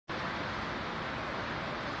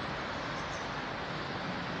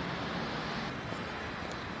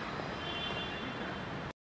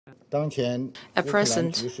At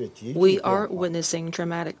present, we are witnessing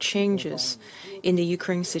dramatic changes in the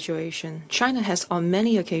Ukraine situation. China has on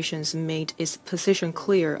many occasions made its position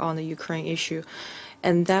clear on the Ukraine issue,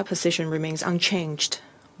 and that position remains unchanged.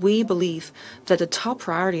 We believe that the top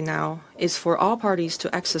priority now is for all parties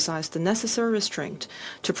to exercise the necessary restraint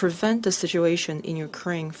to prevent the situation in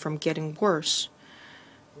Ukraine from getting worse.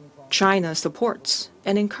 China supports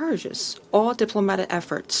and encourages all diplomatic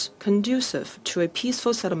efforts conducive to a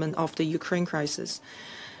peaceful settlement of the Ukraine crisis,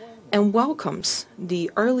 and welcomes the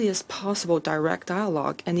earliest possible direct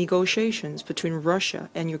dialogue and negotiations between Russia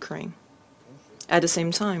and Ukraine. At the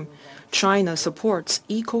same time, China supports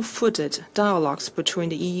equal-footed dialogues between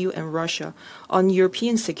the EU and Russia on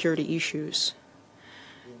European security issues,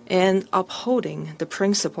 and upholding the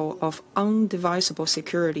principle of undivisible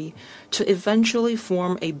security to eventually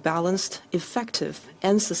form a balanced, effective,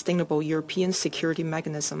 and sustainable European security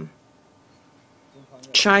mechanism.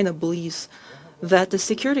 China believes that the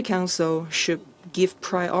Security Council should give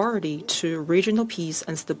priority to regional peace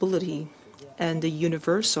and stability and the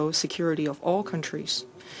universal security of all countries,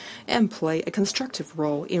 and play a constructive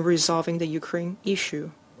role in resolving the Ukraine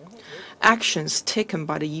issue. Actions taken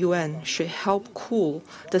by the UN should help cool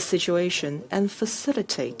the situation and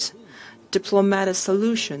facilitate diplomatic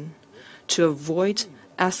solution to avoid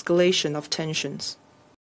escalation of tensions.